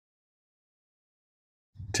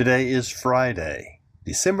Today is Friday,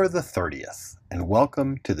 December the 30th, and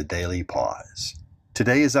welcome to the Daily Pause.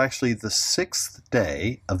 Today is actually the 6th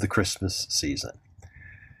day of the Christmas season.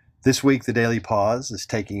 This week, the Daily Pause is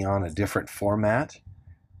taking on a different format,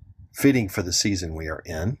 fitting for the season we are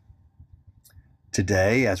in.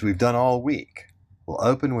 Today, as we've done all week, we'll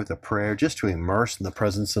open with a prayer just to immerse in the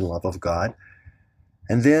presence and love of God,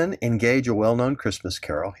 and then engage a well-known Christmas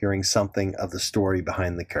carol, hearing something of the story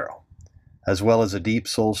behind the carol, as well as a deep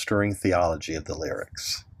soul-stirring theology of the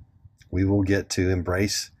lyrics. We will get to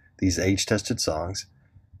embrace these age-tested songs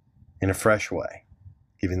in a fresh way,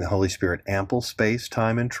 giving the Holy Spirit ample space,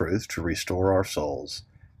 time, and truth to restore our souls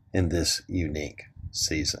in this unique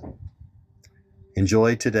season.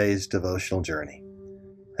 Enjoy today's devotional journey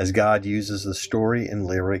as God uses the story and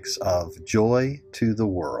lyrics of Joy to the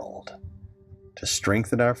World to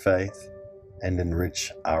strengthen our faith and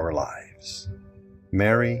enrich our lives.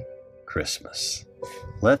 Merry Christmas.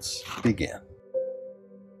 Let's begin.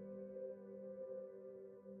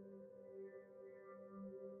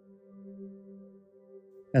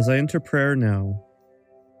 As I enter prayer now,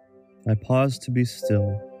 I pause to be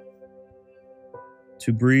still,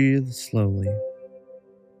 to breathe slowly,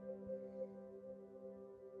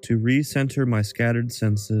 to recenter my scattered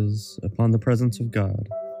senses upon the presence of God,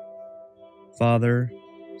 Father,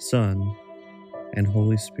 Son, and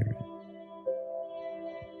Holy Spirit.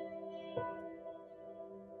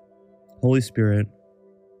 Holy Spirit,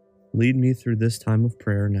 lead me through this time of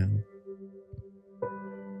prayer now.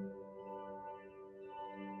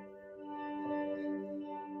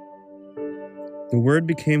 The Word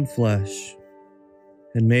became flesh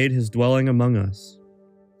and made his dwelling among us.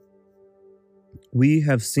 We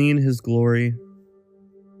have seen his glory,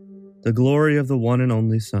 the glory of the one and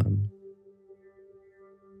only Son,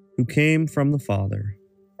 who came from the Father,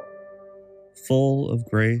 full of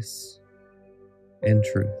grace and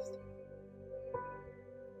truth.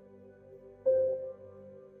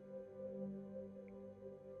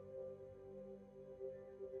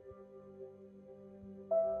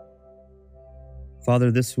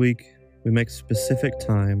 Father, this week we make specific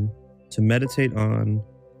time to meditate on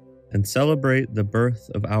and celebrate the birth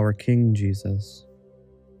of our King Jesus,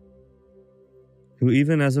 who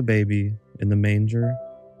even as a baby in the manger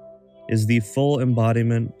is the full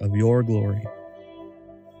embodiment of your glory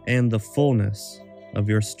and the fullness of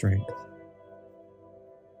your strength.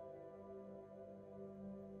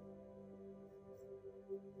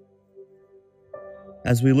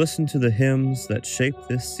 As we listen to the hymns that shape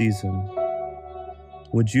this season,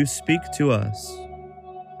 would you speak to us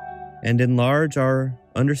and enlarge our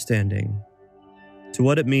understanding to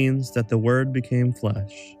what it means that the Word became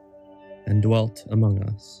flesh and dwelt among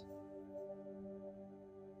us?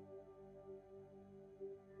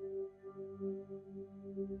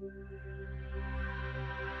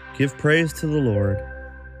 Give praise to the Lord,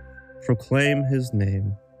 proclaim his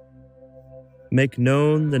name, make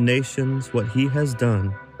known the nations what he has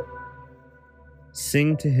done.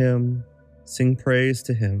 Sing to him, sing praise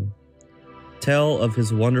to him, tell of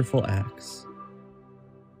his wonderful acts.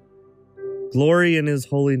 Glory in his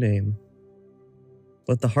holy name.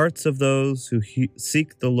 Let the hearts of those who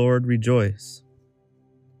seek the Lord rejoice.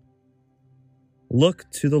 Look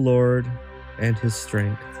to the Lord and his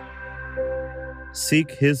strength.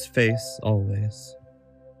 Seek his face always.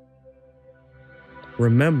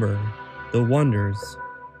 Remember the wonders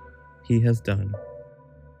he has done.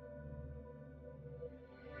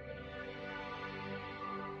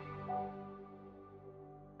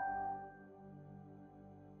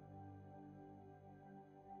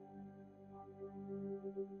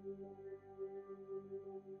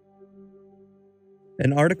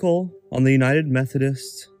 An article on the United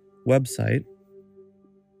Methodist website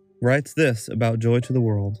writes this about Joy to the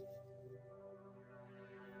World.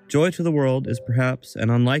 Joy to the World is perhaps an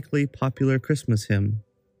unlikely popular Christmas hymn.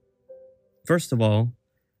 First of all,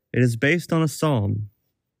 it is based on a psalm.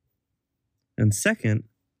 And second,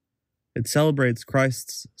 it celebrates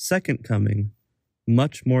Christ's second coming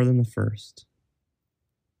much more than the first.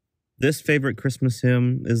 This favorite Christmas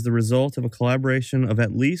hymn is the result of a collaboration of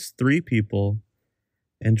at least 3 people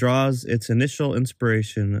and draws its initial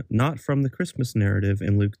inspiration not from the Christmas narrative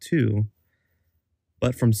in Luke 2,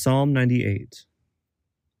 but from Psalm 98.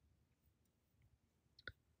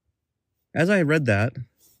 As I read that,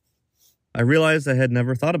 I realized I had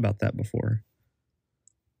never thought about that before.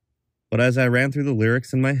 But as I ran through the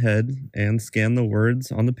lyrics in my head and scanned the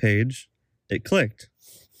words on the page, it clicked.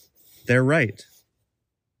 They're right.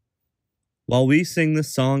 While we sing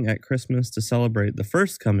this song at Christmas to celebrate the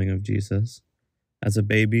first coming of Jesus, as a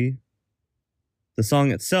baby, the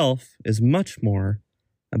song itself is much more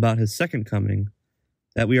about his second coming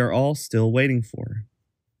that we are all still waiting for.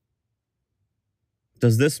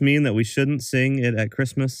 Does this mean that we shouldn't sing it at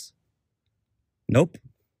Christmas? Nope.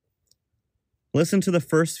 Listen to the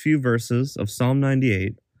first few verses of Psalm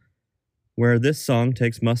 98, where this song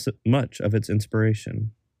takes much of its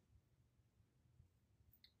inspiration.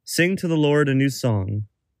 Sing to the Lord a new song,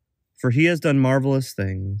 for he has done marvelous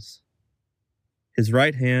things. His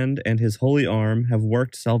right hand and his holy arm have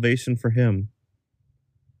worked salvation for him.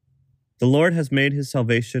 The Lord has made his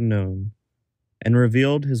salvation known and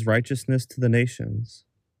revealed his righteousness to the nations.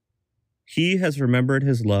 He has remembered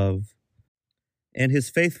his love and his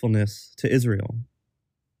faithfulness to Israel.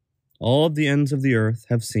 All of the ends of the earth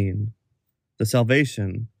have seen the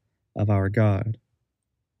salvation of our God.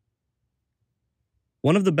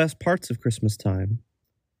 One of the best parts of Christmas time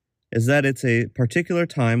is that it's a particular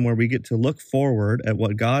time where we get to look forward at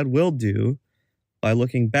what God will do by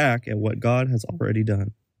looking back at what God has already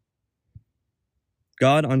done.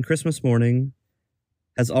 God, on Christmas morning,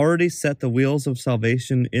 has already set the wheels of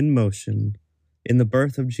salvation in motion in the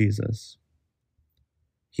birth of Jesus.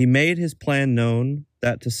 He made his plan known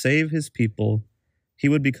that to save his people, he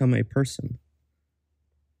would become a person.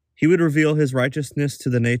 He would reveal his righteousness to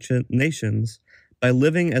the nations by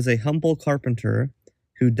living as a humble carpenter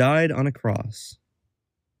who died on a cross.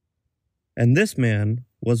 And this man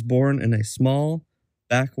was born in a small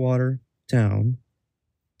backwater town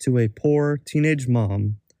to a poor teenage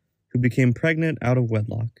mom who became pregnant out of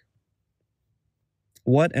wedlock.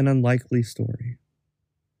 What an unlikely story.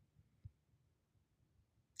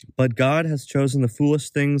 But God has chosen the foolish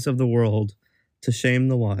things of the world to shame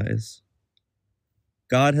the wise.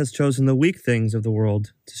 God has chosen the weak things of the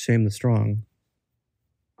world to shame the strong.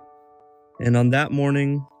 And on that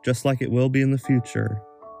morning, just like it will be in the future,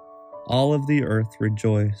 all of the earth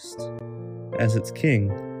rejoiced as its king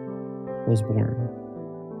was born.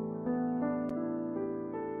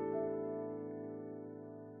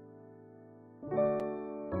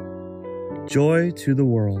 Joy to the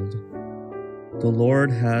world, the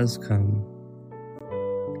Lord has come.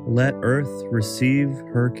 Let earth receive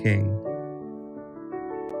her King.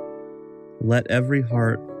 Let every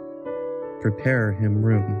heart prepare him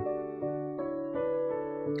room,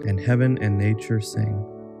 and heaven and nature sing.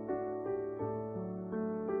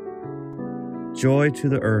 Joy to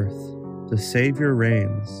the earth, the Savior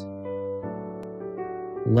reigns.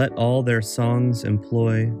 Let all their songs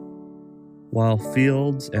employ, while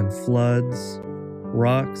fields and floods,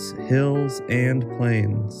 rocks, hills, and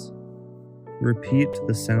plains repeat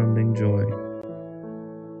the sounding joy.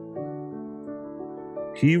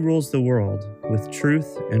 He rules the world with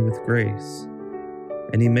truth and with grace,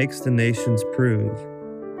 and he makes the nations prove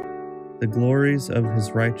the glories of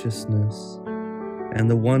his righteousness and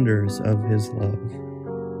the wonders of his love.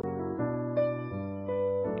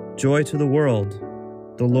 Joy to the world,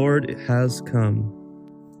 the Lord has come.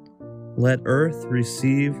 Let earth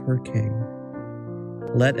receive her King.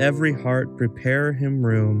 Let every heart prepare him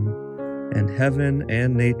room, and heaven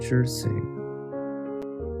and nature sing.